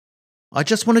I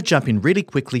just want to jump in really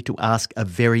quickly to ask a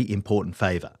very important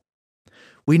favour.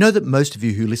 We know that most of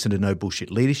you who listen to No Bullshit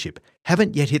Leadership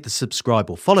haven't yet hit the subscribe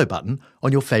or follow button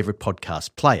on your favourite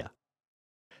podcast player.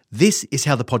 This is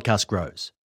how the podcast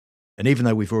grows. And even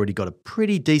though we've already got a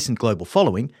pretty decent global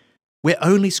following, we're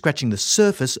only scratching the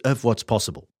surface of what's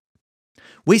possible.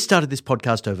 We started this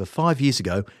podcast over 5 years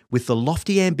ago with the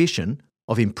lofty ambition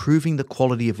of improving the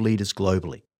quality of leaders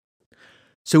globally.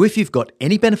 So if you've got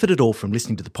any benefit at all from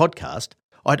listening to the podcast,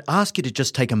 I'd ask you to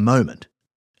just take a moment,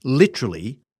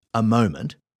 literally a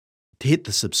moment, to hit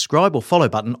the subscribe or follow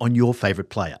button on your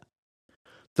favourite player.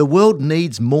 The world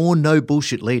needs more no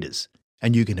bullshit leaders,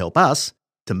 and you can help us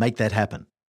to make that happen.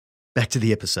 Back to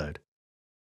the episode.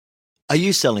 Are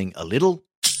you selling a little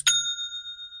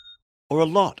or a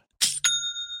lot?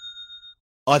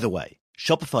 Either way,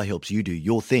 Shopify helps you do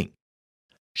your thing.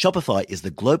 Shopify is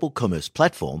the global commerce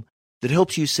platform that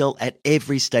helps you sell at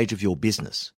every stage of your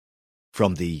business,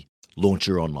 from the launch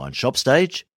your online shop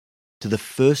stage to the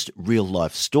first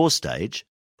real-life store stage,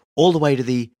 all the way to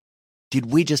the did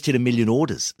we just hit 1 million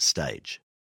orders stage.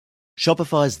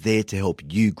 Shopify's there to help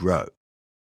you grow.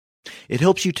 It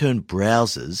helps you turn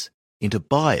browsers into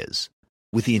buyers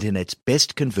with the internet's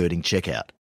best converting checkout.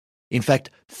 In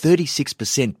fact,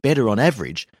 36% better on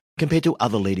average compared to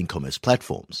other leading commerce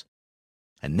platforms.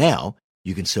 And now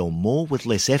you can sell more with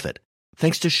less effort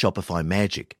thanks to Shopify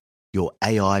Magic, your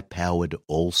AI-powered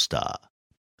all-star.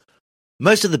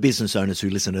 Most of the business owners who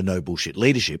listen to No Bullshit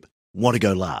Leadership want to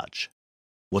go large.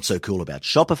 What's so cool about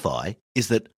Shopify is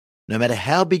that no matter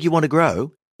how big you want to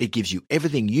grow, it gives you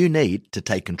everything you need to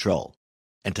take control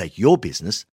and take your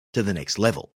business to the next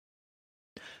level.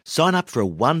 Sign up for a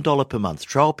 $1 per month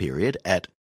trial period at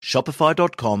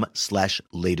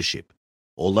shopify.com/leadership,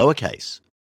 all lowercase.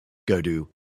 Go to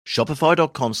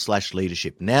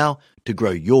shopify.com/leadership now to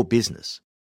grow your business,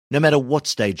 no matter what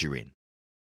stage you're in.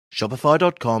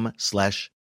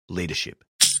 Shopify.com/leadership.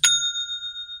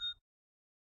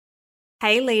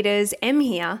 Hey leaders, Em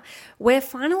here. We're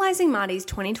finalising Marty's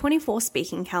 2024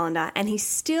 speaking calendar and he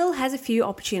still has a few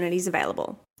opportunities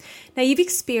available. Now you've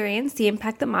experienced the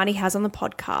impact that Marty has on the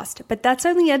podcast, but that's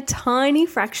only a tiny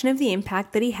fraction of the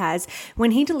impact that he has when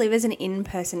he delivers an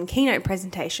in-person keynote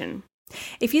presentation.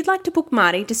 If you'd like to book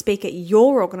Marty to speak at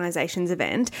your organisation's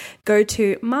event, go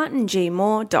to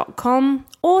martingmoore.com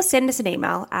or send us an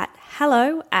email at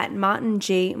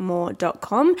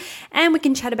hello@martingmoore.com and we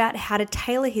can chat about how to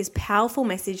tailor his powerful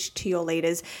message to your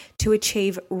leaders to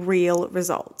achieve real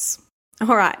results.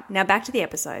 All right, now back to the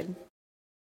episode.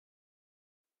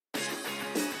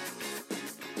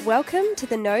 Welcome to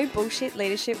the No Bullshit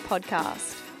Leadership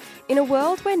Podcast. In a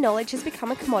world where knowledge has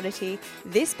become a commodity,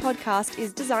 this podcast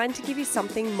is designed to give you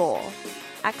something more.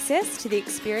 Access to the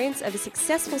experience of a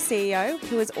successful CEO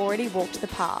who has already walked the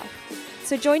path.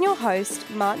 So join your host,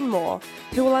 Martin Moore,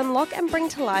 who will unlock and bring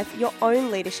to life your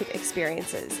own leadership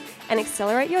experiences and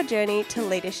accelerate your journey to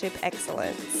leadership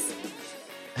excellence.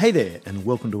 Hey there, and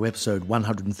welcome to episode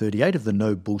 138 of the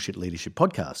No Bullshit Leadership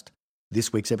Podcast.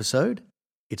 This week's episode,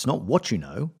 it's not what you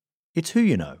know, it's who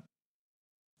you know.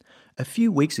 A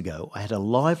few weeks ago, I had a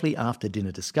lively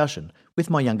after-dinner discussion with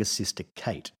my youngest sister,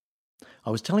 Kate.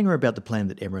 I was telling her about the plan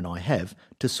that Emma and I have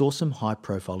to source some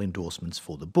high-profile endorsements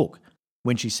for the book,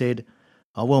 when she said,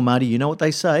 "Oh, well, Marty, you know what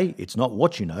they say, it's not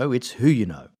what you know, it's who you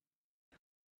know."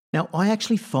 Now, I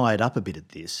actually fired up a bit at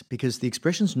this because the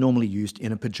expression's normally used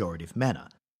in a pejorative manner,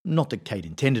 not that Kate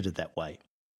intended it that way.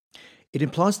 It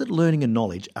implies that learning and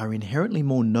knowledge are inherently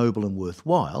more noble and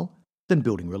worthwhile than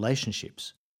building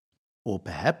relationships. Or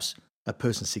perhaps a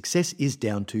person's success is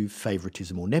down to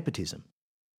favouritism or nepotism.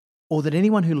 Or that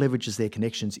anyone who leverages their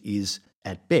connections is,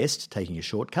 at best, taking a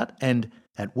shortcut and,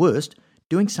 at worst,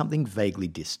 doing something vaguely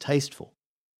distasteful.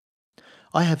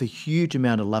 I have a huge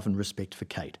amount of love and respect for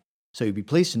Kate, so you'll be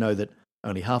pleased to know that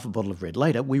only half a bottle of red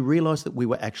later, we realised that we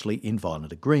were actually in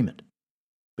violent agreement.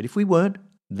 But if we weren't,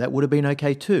 that would have been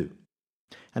okay too.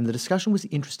 And the discussion was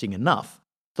interesting enough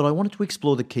that I wanted to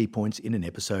explore the key points in an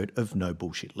episode of No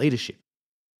Bullshit Leadership.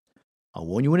 I'll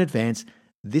warn you in advance,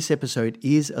 this episode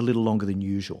is a little longer than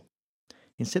usual.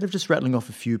 Instead of just rattling off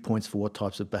a few points for what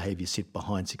types of behaviour sit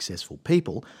behind successful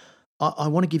people, I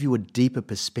want to give you a deeper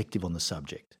perspective on the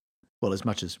subject. Well, as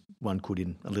much as one could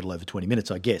in a little over 20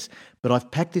 minutes, I guess. But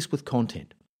I've packed this with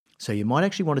content. So you might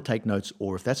actually want to take notes,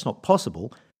 or if that's not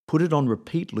possible, put it on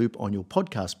repeat loop on your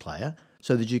podcast player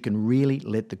so that you can really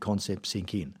let the concept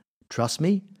sink in. Trust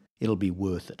me, it'll be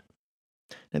worth it.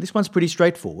 Now, this one's pretty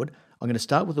straightforward. I'm going to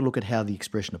start with a look at how the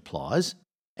expression applies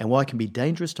and why it can be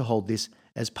dangerous to hold this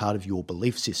as part of your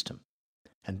belief system.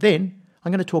 And then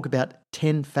I'm going to talk about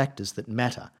 10 factors that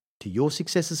matter to your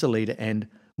success as a leader and,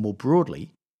 more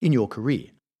broadly, in your career,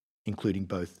 including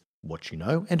both what you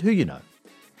know and who you know.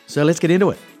 So let's get into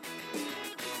it.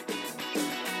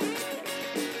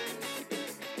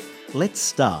 Let's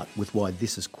start with why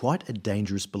this is quite a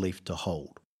dangerous belief to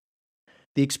hold.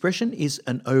 The expression is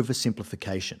an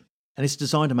oversimplification, and it's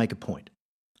designed to make a point.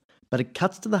 But it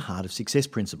cuts to the heart of success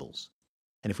principles.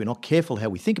 And if we're not careful how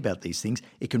we think about these things,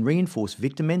 it can reinforce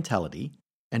victim mentality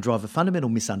and drive a fundamental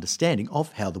misunderstanding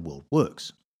of how the world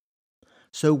works.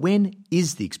 So when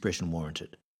is the expression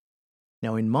warranted?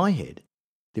 Now, in my head,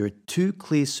 there are two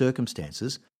clear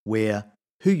circumstances where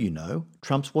who you know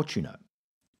trumps what you know.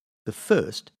 The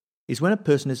first is when a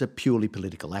person is a purely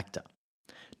political actor.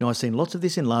 Now, I've seen lots of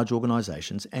this in large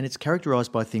organisations, and it's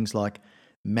characterised by things like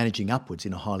managing upwards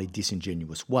in a highly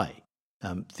disingenuous way.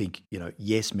 Think,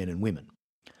 yes men and women.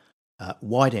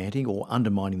 White-anting or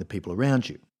undermining the people around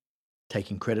you.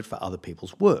 Taking credit for other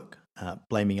people's work.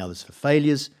 Blaming others for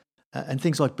failures. And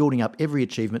things like building up every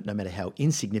achievement, no matter how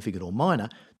insignificant or minor,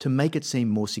 to make it seem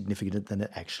more significant than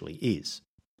it actually is.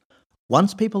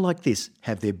 Once people like this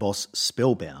have their boss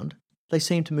spellbound, they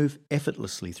seem to move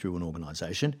effortlessly through an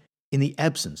organisation in the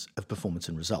absence of performance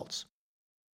and results.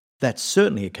 That's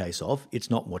certainly a case of it's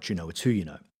not what you know, it's who you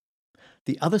know.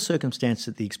 The other circumstance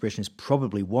that the expression is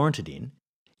probably warranted in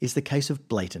is the case of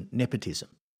blatant nepotism.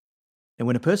 Now,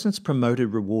 when a person's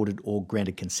promoted, rewarded, or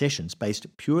granted concessions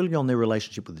based purely on their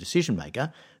relationship with the decision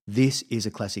maker, this is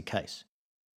a classic case.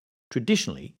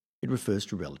 Traditionally, it refers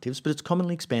to relatives, but it's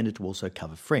commonly expanded to also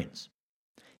cover friends.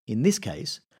 In this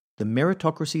case, the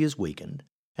meritocracy is weakened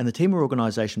and the team or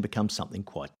organisation becomes something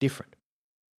quite different.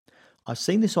 I've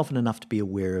seen this often enough to be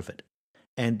aware of it,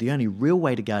 and the only real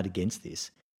way to guard against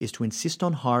this is to insist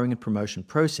on hiring and promotion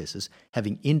processes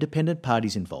having independent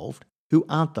parties involved who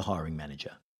aren't the hiring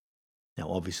manager. Now,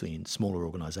 obviously, in smaller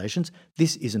organisations,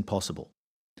 this isn't possible,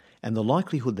 and the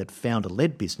likelihood that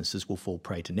founder-led businesses will fall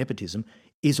prey to nepotism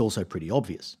is also pretty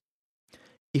obvious.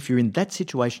 If you're in that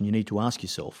situation, you need to ask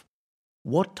yourself,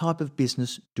 what type of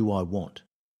business do I want?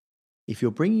 If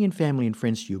you're bringing in family and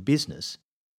friends to your business,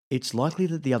 it's likely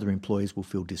that the other employees will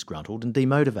feel disgruntled and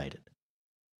demotivated.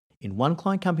 In one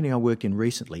client company I worked in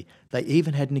recently, they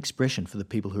even had an expression for the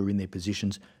people who are in their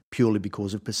positions purely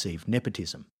because of perceived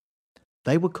nepotism.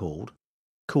 They were called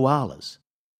koalas,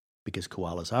 because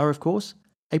koalas are, of course,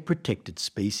 a protected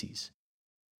species.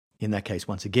 In that case,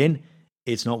 once again,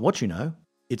 it's not what you know,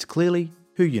 it's clearly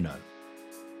who you know.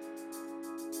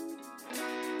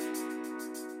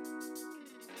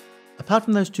 Apart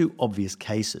from those two obvious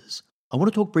cases, I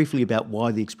want to talk briefly about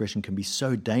why the expression can be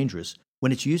so dangerous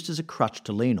when it's used as a crutch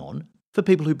to lean on for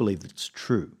people who believe that it's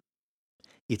true.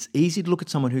 It's easy to look at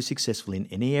someone who's successful in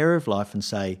any area of life and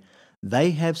say,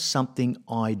 they have something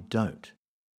I don't.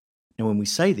 Now, when we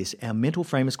say this, our mental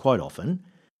frame is quite often,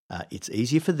 it's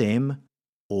easier for them,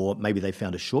 or maybe they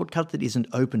found a shortcut that isn't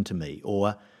open to me,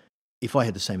 or if I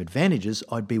had the same advantages,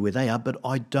 I'd be where they are, but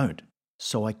I don't,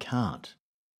 so I can't.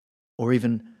 Or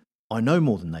even, I know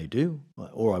more than they do,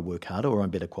 or I work harder, or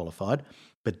I'm better qualified,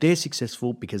 but they're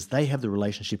successful because they have the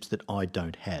relationships that I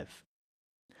don't have.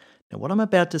 Now, what I'm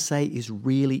about to say is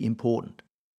really important.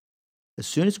 As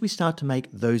soon as we start to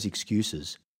make those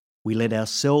excuses, we let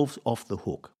ourselves off the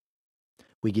hook.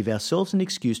 We give ourselves an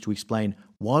excuse to explain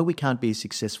why we can't be as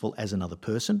successful as another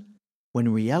person, when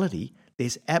in reality,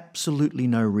 there's absolutely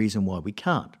no reason why we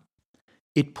can't.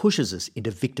 It pushes us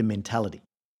into victim mentality.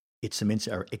 It cements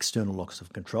our external locus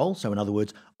of control. So in other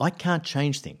words, I can't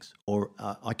change things, or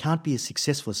I can't be as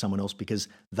successful as someone else because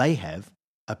they have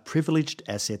a privileged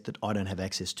asset that I don't have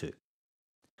access to.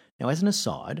 Now, as an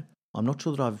aside, I'm not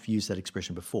sure that I've used that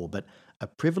expression before, but a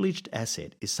privileged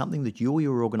asset is something that you or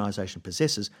your organisation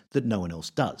possesses that no one else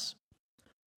does.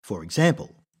 For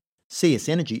example, CS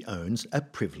Energy owns a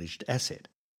privileged asset.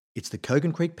 It's the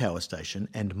Kogan Creek Power Station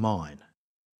and mine.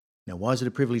 Now, why is it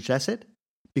a privileged asset?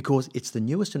 Because it's the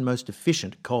newest and most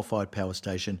efficient coal-fired power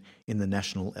station in the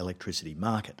national electricity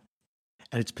market.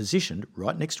 And it's positioned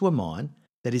right next to a mine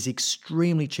that is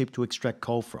extremely cheap to extract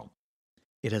coal from.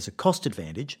 It has a cost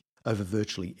advantage over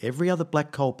virtually every other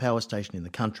black coal power station in the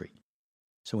country.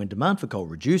 So when demand for coal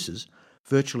reduces,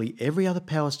 virtually every other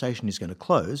power station is going to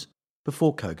close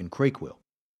before Kogan Creek will.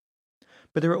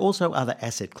 But there are also other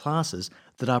asset classes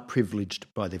that are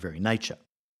privileged by their very nature.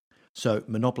 So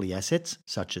monopoly assets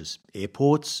such as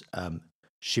airports,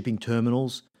 shipping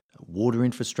terminals, water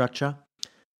infrastructure,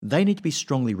 they need to be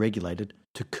strongly regulated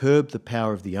to curb the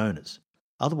power of the owners.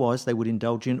 Otherwise, they would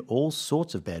indulge in all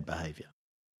sorts of bad behaviour.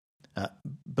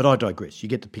 But I digress. You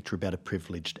get the picture about a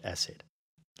privileged asset.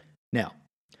 Now,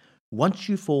 once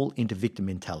you fall into victim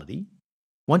mentality,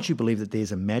 once you believe that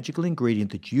there's a magical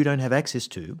ingredient that you don't have access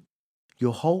to,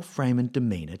 your whole frame and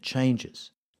demeanour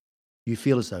changes. you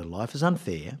feel as though life is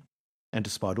unfair, and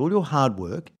despite all your hard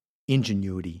work,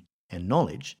 ingenuity, and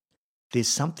knowledge, there's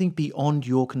something beyond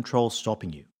your control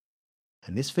stopping you.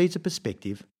 And this feeds a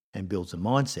perspective and builds a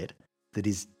mindset that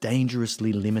is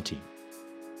dangerously limiting.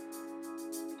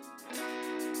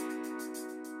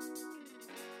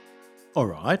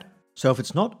 Alright, so if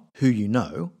it's not who you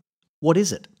know, what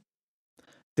is it?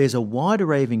 There's a wide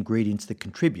array of ingredients that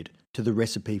contribute to the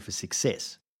recipe for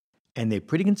success, and they're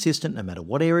pretty consistent no matter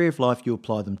what area of life you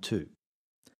apply them to.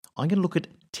 I'm going to look at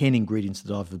 10 ingredients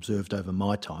that I've observed over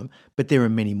my time, but there are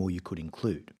many more you could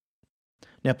include.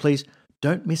 Now please,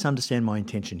 don't misunderstand my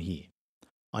intention here.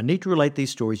 I need to relate these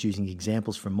stories using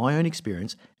examples from my own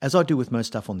experience, as I do with most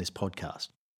stuff on this podcast.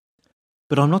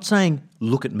 But I'm not saying,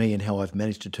 look at me and how I've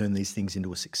managed to turn these things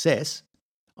into a success.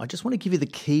 I just want to give you the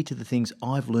key to the things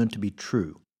I've learned to be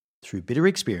true through bitter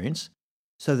experience,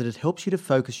 so that it helps you to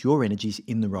focus your energies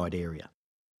in the right area.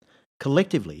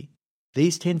 Collectively,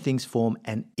 these 10 things form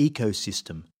an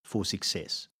ecosystem for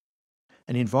success,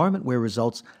 an environment where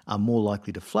results are more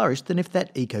likely to flourish than if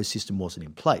that ecosystem wasn't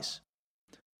in place.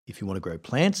 If you want to grow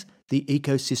plants, the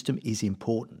ecosystem is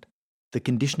important. The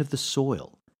condition of the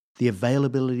soil, the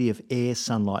availability of air,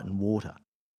 sunlight and water,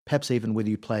 perhaps even whether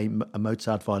you play a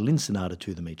Mozart violin sonata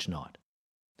to them each night.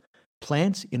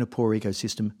 Plants in a poor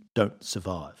ecosystem don't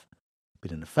survive,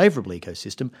 but in a favourable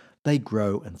ecosystem, they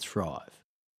grow and thrive.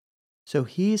 So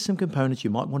here's some components you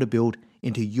might want to build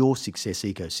into your success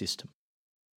ecosystem.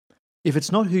 If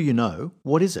it's not who you know,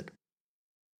 what is it?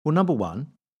 Well, number one,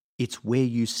 it's where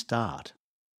you start.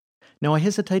 Now, I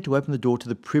hesitate to open the door to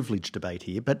the privilege debate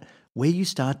here, but where you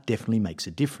start definitely makes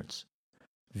a difference.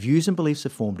 Views and beliefs are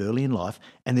formed early in life,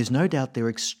 and there's no doubt they're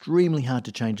extremely hard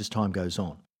to change as time goes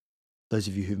on. Those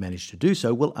of you who've managed to do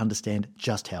so will understand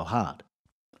just how hard.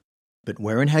 But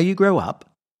where and how you grow up,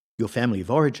 your family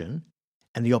of origin,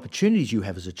 and the opportunities you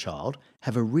have as a child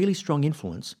have a really strong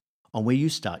influence on where you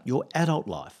start your adult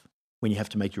life, when you have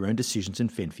to make your own decisions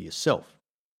and fend for yourself.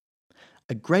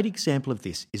 A great example of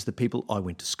this is the people I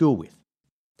went to school with.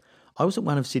 I was at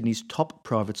one of Sydney's top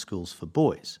private schools for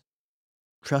boys.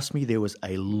 Trust me, there was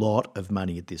a lot of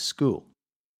money at this school.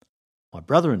 My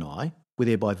brother and I were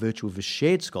there by virtue of a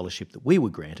shared scholarship that we were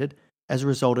granted as a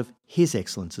result of his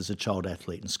excellence as a child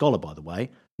athlete and scholar, by the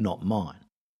way, not mine.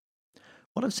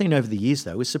 What I've seen over the years,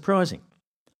 though, is surprising.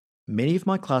 Many of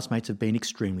my classmates have been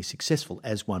extremely successful,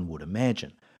 as one would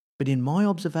imagine, but in my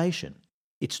observation,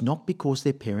 it's not because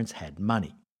their parents had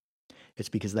money. It's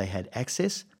because they had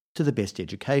access to the best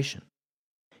education.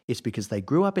 It's because they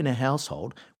grew up in a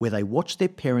household where they watched their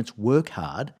parents work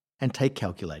hard and take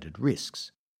calculated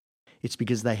risks. It's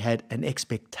because they had an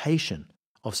expectation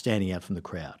of standing out from the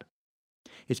crowd.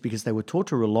 It's because they were taught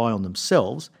to rely on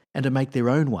themselves and to make their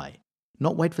own way,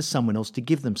 not wait for someone else to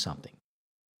give them something.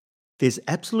 There's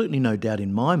absolutely no doubt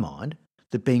in my mind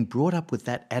that being brought up with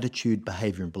that attitude,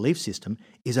 behaviour and belief system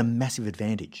is a massive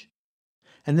advantage.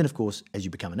 And then, of course, as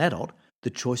you become an adult, the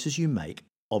choices you make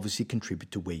obviously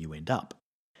contribute to where you end up.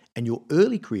 And your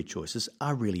early career choices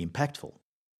are really impactful.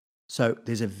 So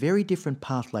there's a very different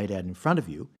path laid out in front of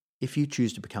you if you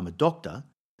choose to become a doctor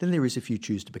than there is if you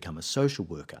choose to become a social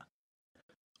worker.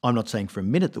 I'm not saying for a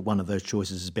minute that one of those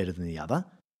choices is better than the other,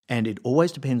 and it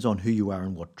always depends on who you are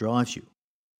and what drives you.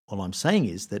 All I'm saying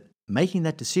is that making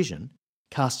that decision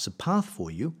casts a path for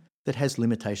you that has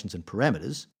limitations and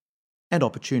parameters and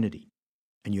opportunity,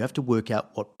 and you have to work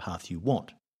out what path you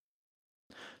want.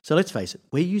 So let's face it,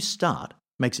 where you start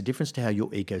makes a difference to how your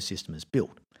ecosystem is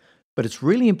built. But it's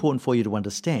really important for you to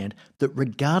understand that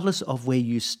regardless of where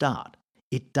you start,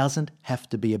 it doesn't have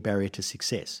to be a barrier to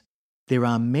success. There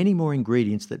are many more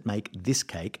ingredients that make this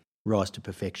cake rise to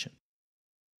perfection.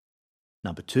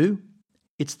 Number two,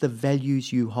 it's the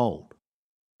values you hold.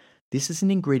 This is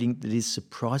an ingredient that is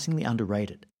surprisingly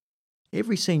underrated.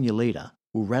 Every senior leader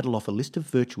will rattle off a list of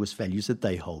virtuous values that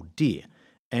they hold dear,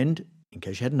 and in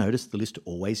case you hadn't noticed, the list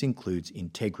always includes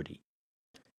integrity.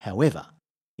 However,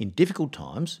 in difficult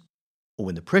times, or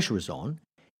when the pressure is on,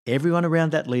 everyone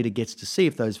around that leader gets to see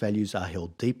if those values are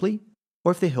held deeply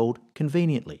or if they're held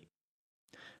conveniently.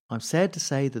 I'm sad to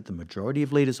say that the majority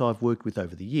of leaders I've worked with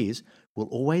over the years will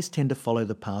always tend to follow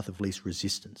the path of least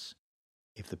resistance.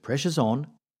 If the pressure's on,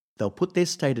 they'll put their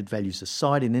stated values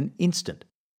aside in an instant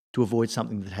to avoid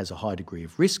something that has a high degree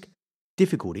of risk,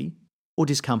 difficulty, or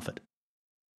discomfort.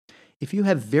 If you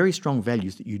have very strong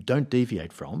values that you don't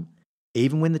deviate from,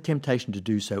 even when the temptation to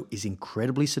do so is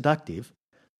incredibly seductive,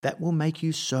 that will make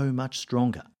you so much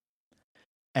stronger.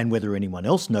 And whether anyone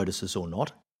else notices or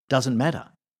not doesn't matter.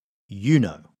 You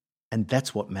know, and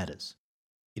that's what matters.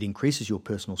 It increases your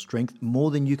personal strength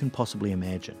more than you can possibly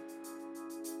imagine.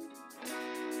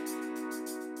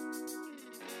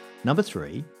 Number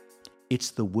 3,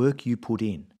 it's the work you put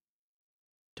in.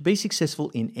 To be successful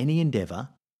in any endeavour,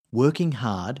 working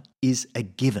hard is a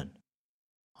given.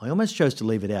 I almost chose to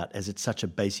leave it out as it's such a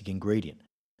basic ingredient.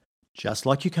 Just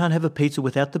like you can't have a pizza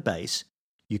without the base,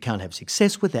 you can't have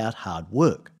success without hard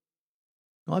work.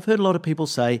 I've heard a lot of people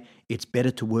say it's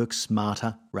better to work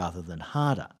smarter rather than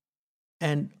harder.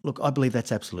 And look, I believe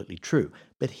that's absolutely true.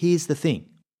 But here's the thing.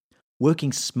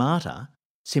 Working smarter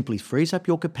simply frees up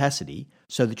your capacity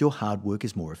so that your hard work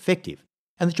is more effective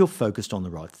and that you're focused on the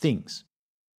right things.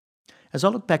 As I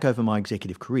look back over my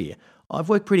executive career, I've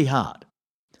worked pretty hard.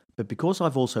 But because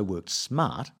I've also worked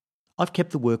smart, I've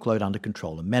kept the workload under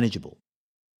control and manageable.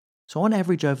 So on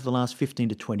average over the last 15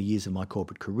 to 20 years of my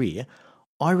corporate career,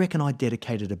 I reckon I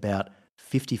dedicated about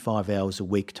 55 hours a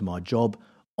week to my job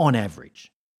on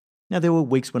average. Now there were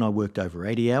weeks when I worked over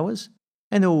 80 hours,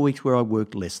 and there were weeks where I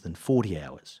worked less than 40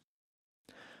 hours.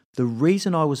 The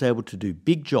reason I was able to do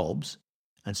big jobs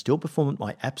and still perform at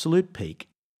my absolute peak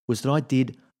was that I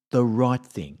did the right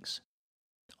things.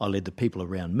 I led the people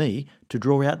around me to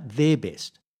draw out their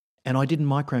best, and I didn't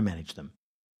micromanage them.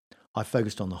 I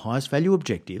focused on the highest value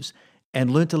objectives and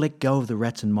learned to let go of the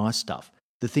rats and mice stuff,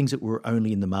 the things that were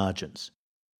only in the margins.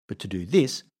 But to do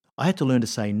this, I had to learn to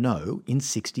say no in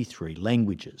 63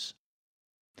 languages.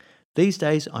 These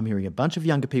days, I'm hearing a bunch of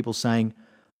younger people saying,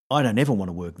 I don't ever want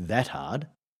to work that hard.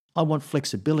 I want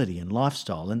flexibility and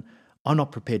lifestyle, and I'm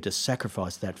not prepared to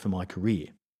sacrifice that for my career.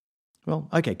 Well,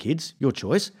 okay, kids, your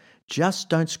choice. Just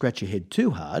don't scratch your head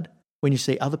too hard when you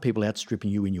see other people outstripping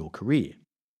you in your career.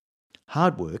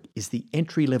 Hard work is the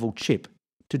entry-level chip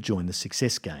to join the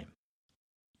success game.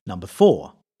 Number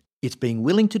 4, it's being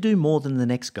willing to do more than the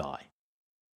next guy.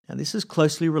 Now, this is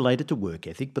closely related to work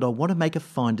ethic, but I want to make a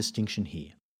fine distinction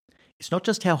here. It's not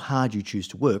just how hard you choose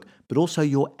to work, but also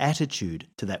your attitude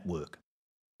to that work.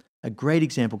 A great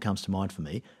example comes to mind for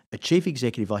me. A chief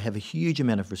executive I have a huge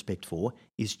amount of respect for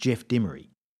is Geoff Dimery.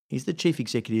 He's the chief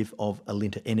executive of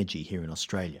Alinta Energy here in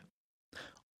Australia.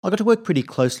 I got to work pretty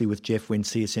closely with Geoff when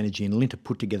CS Energy and Alinta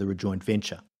put together a joint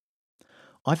venture.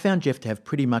 I found Geoff to have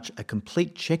pretty much a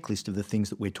complete checklist of the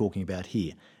things that we're talking about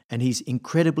here, and he's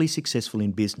incredibly successful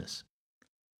in business.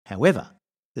 However,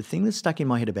 the thing that stuck in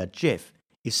my head about Geoff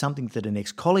is something that an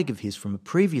ex-colleague of his from a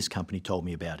previous company told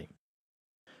me about him.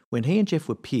 When he and Geoff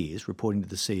were peers, reporting to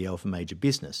the CEO of a major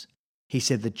business, he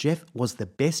said that Geoff was the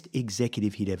best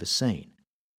executive he'd ever seen.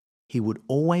 He would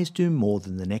always do more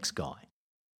than the next guy.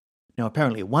 Now,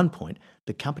 apparently at one point,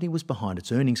 the company was behind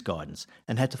its earnings guidance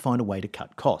and had to find a way to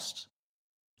cut costs.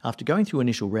 After going through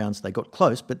initial rounds, they got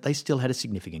close, but they still had a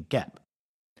significant gap.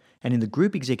 And in the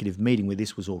group executive meeting where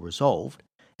this was all resolved,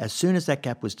 as soon as that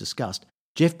gap was discussed,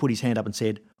 Geoff put his hand up and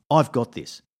said, I've got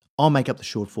this. I'll make up the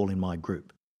shortfall in my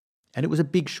group. And it was a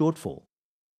big shortfall.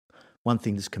 One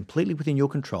thing that's completely within your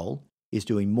control is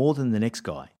doing more than the next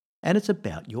guy, and it's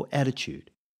about your attitude.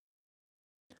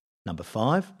 Number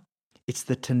 5, it's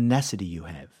the tenacity you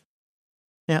have.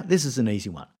 Now, this is an easy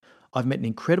one. I've met an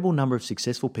incredible number of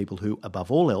successful people who,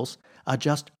 above all else, are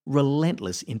just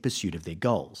relentless in pursuit of their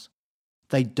goals.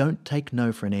 They don't take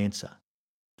no for an answer.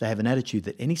 They have an attitude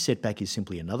that any setback is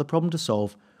simply another problem to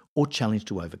solve or challenge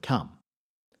to overcome.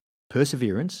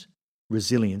 Perseverance,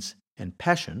 resilience, and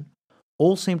passion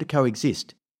all seem to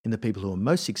coexist in the people who are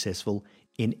most successful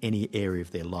in any area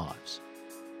of their lives.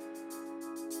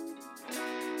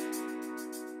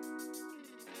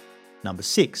 Number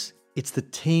 6, it's the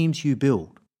teams you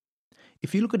build.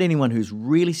 If you look at anyone who's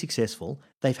really successful,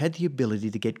 they've had the ability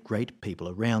to get great people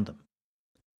around them.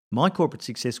 My corporate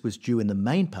success was due in the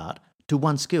main part to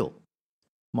one skill: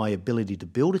 my ability to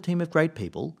build a team of great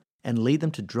people and lead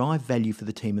them to drive value for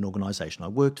the team and organisation I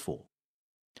worked for.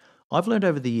 I've learned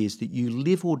over the years that you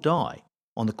live or die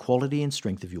on the quality and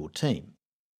strength of your team.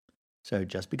 So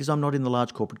just because I'm not in the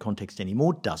large corporate context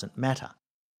anymore doesn't matter.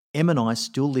 Em and I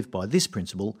still live by this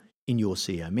principle in Your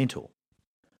CEO Mentor.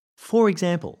 For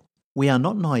example, we are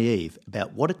not naive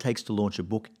about what it takes to launch a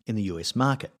book in the US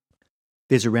market.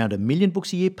 There's around 1 million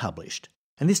books a year published,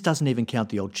 and this doesn't even count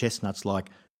the old chestnuts like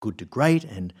Good to Great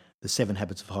and The 7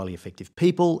 Habits of Highly Effective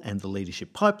People and The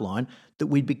Leadership Pipeline that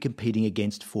we'd be competing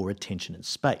against for attention and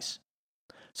space.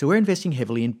 So we're investing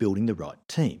heavily in building the right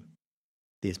team.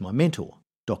 There's my mentor,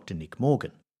 Dr. Nick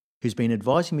Morgan, who's been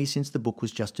advising me since the book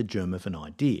was just a germ of an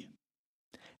idea.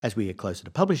 As we get closer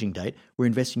to publishing date, we're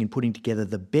investing in putting together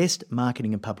the best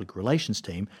marketing and public relations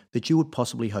team that you would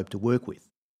possibly hope to work with.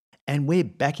 And we're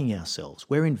backing ourselves,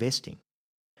 we're investing.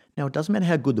 Now, it doesn't matter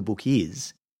how good the book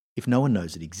is if no one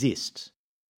knows it exists.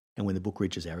 And when the book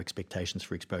reaches our expectations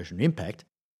for exposure and impact,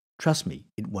 trust me,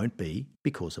 it won't be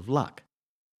because of luck.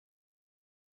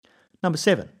 Number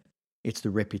 7, it's the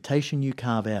reputation you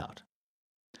carve out.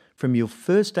 From your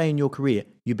first day in your career,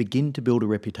 you begin to build a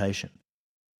reputation.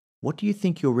 What do you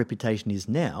think your reputation is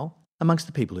now amongst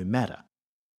the people who matter?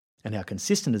 And how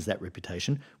consistent is that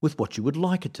reputation with what you would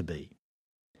like it to be?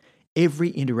 Every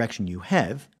interaction you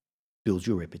have builds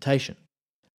your reputation.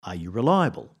 Are you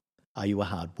reliable? Are you a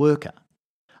hard worker?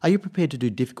 Are you prepared to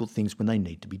do difficult things when they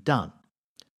need to be done?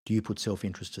 Do you put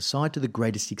self-interest aside to the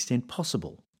greatest extent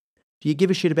possible? Do you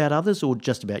give a shit about others or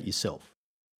just about yourself?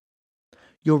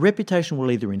 Your reputation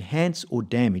will either enhance or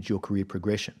damage your career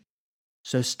progression.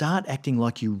 So start acting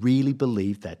like you really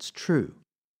believe that's true.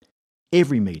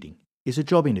 Every meeting is a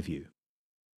job interview.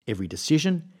 Every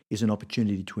decision is an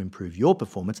opportunity to improve your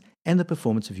performance and the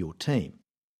performance of your team.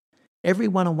 Every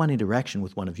one-on-one interaction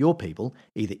with one of your people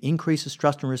either increases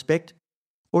trust and respect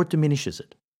or it diminishes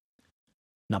it.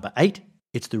 Number 8,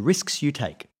 it's the risks you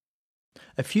take.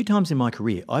 A few times in my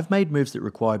career, I've made moves that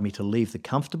required me to leave the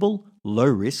comfortable,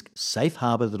 low-risk, safe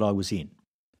harbour that I was in.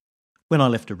 When I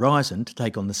left Horizon to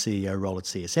take on the CEO role at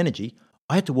CS Energy,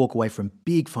 I had to walk away from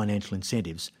big financial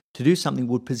incentives to do something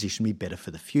that would position me better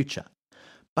for the future.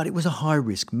 But it was a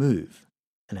high-risk move.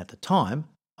 And at the time,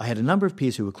 I had a number of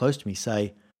peers who were close to me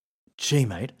say, "Gee,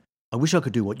 mate, I wish I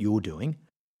could do what you're doing.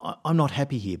 I'm not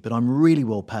happy here, but I'm really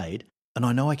well paid, and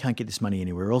I know I can't get this money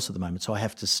anywhere else at the moment, so I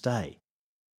have to stay."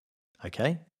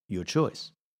 Okay, your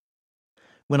choice.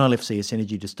 When I left CS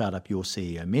Energy to start up Your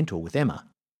CEO Mentor with Emma,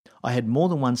 I had more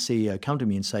than one CEO come to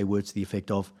me and say words to the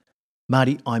effect of,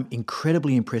 "Marty, I'm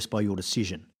incredibly impressed by your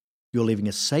decision. You're leaving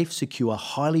a safe, secure,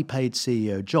 highly paid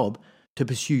CEO job to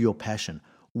pursue your passion.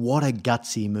 What a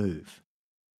gutsy move."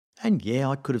 And yeah,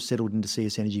 I could have settled into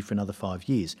CS Energy for another 5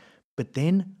 years, but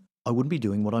then I wouldn't be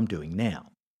doing what I'm doing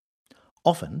now.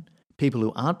 Often, people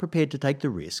who aren't prepared to take the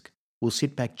risk will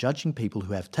sit back judging people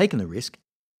who have taken the risk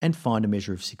and find a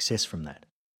measure of success from that.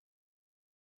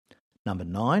 Number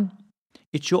 9,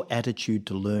 it's your attitude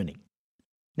to learning.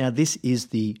 Now, this is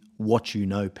the what you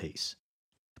know piece.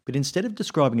 But instead of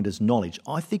describing it as knowledge,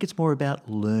 I think it's more about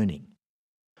learning.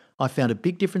 I found a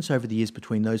big difference over the years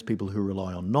between those people who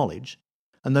rely on knowledge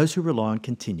and those who rely on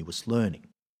continuous learning.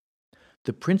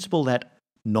 The principle that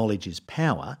knowledge is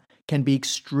power can be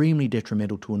extremely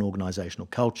detrimental to an organisational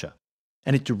culture,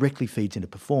 and it directly feeds into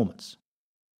performance.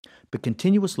 But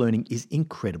continuous learning is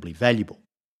incredibly valuable.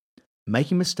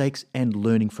 Making mistakes and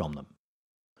learning from them.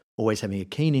 Always having a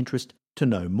keen interest to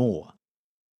know more.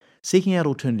 Seeking out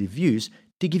alternative views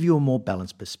to give you a more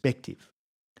balanced perspective.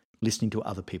 Listening to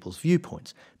other people's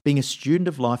viewpoints. Being a student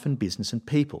of life and business and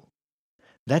people.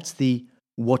 That's the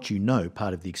what you know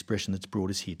part of the expression that's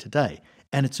brought us here today,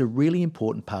 and it's a really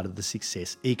important part of the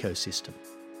success ecosystem.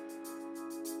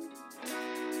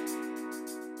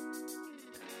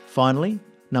 Finally,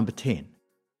 number 10.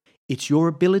 It's your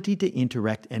ability to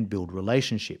interact and build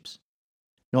relationships.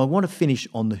 Now, I want to finish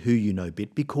on the who you know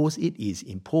bit because it is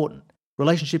important.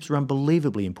 Relationships are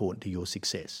unbelievably important to your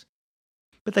success.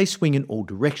 But they swing in all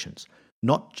directions,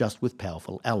 not just with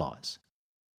powerful allies.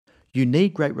 You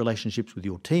need great relationships with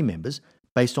your team members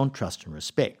based on trust and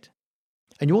respect.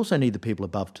 And you also need the people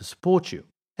above to support you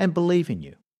and believe in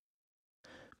you.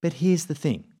 But here's the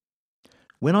thing.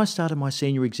 When I started my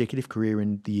senior executive career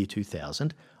in the year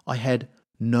 2000, I had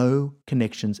no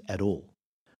connections at all.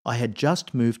 I had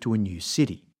just moved to a new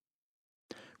city.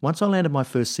 Once I landed my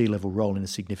first C-level role in a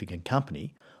significant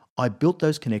company, I built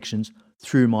those connections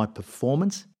through my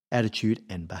performance, attitude,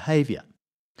 and behaviour.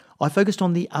 I focused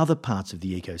on the other parts of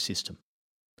the ecosystem.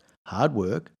 Hard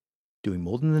work, doing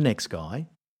more than the next guy,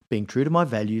 being true to my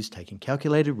values, taking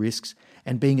calculated risks,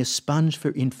 and being a sponge for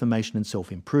information and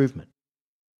self-improvement.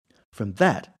 From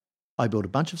that, I built a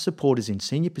bunch of supporters in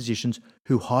senior positions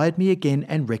who hired me again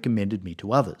and recommended me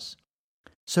to others.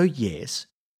 So yes,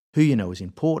 who you know is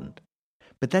important,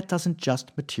 but that doesn't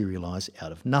just materialise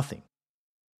out of nothing.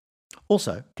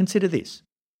 Also, consider this.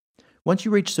 Once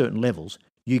you reach certain levels,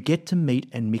 you get to meet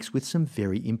and mix with some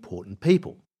very important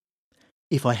people.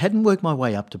 If I hadn't worked my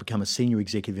way up to become a senior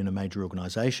executive in a major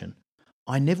organisation,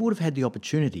 I never would have had the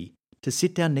opportunity to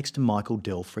sit down next to Michael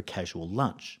Dell for a casual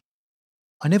lunch.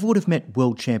 I never would have met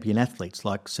world champion athletes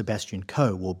like Sebastian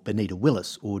Coe or Benita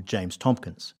Willis or James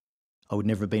Tompkins. I would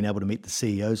never have been able to meet the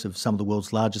CEOs of some of the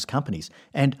world's largest companies,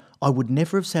 and I would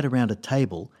never have sat around a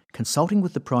table consulting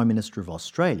with the Prime Minister of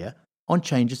Australia on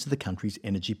changes to the country's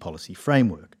energy policy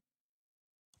framework.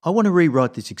 I want to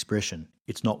rewrite this expression,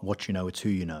 it's not what you know, it's who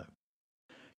you know.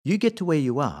 You get to where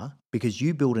you are because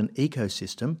you build an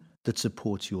ecosystem that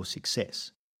supports your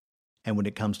success. And when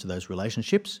it comes to those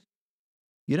relationships,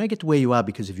 you don't get to where you are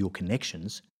because of your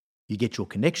connections, you get your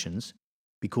connections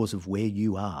because of where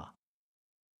you are.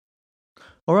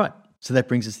 All right, So that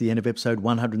brings us to the end of episode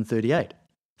 138.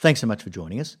 Thanks so much for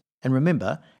joining us. And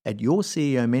remember, at Your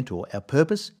CEO Mentor, our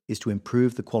purpose is to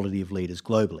improve the quality of leaders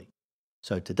globally.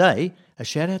 So today, a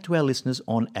shout out to our listeners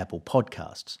on Apple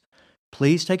Podcasts.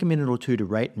 Please take a minute or two to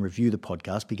rate and review the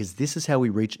podcast because this is how we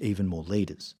reach even more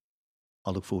leaders.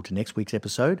 I look forward to next week's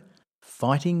episode,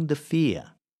 Fighting the Fear.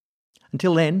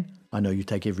 Until then, I know you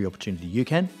take every opportunity you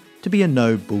can to be a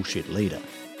no bullshit leader.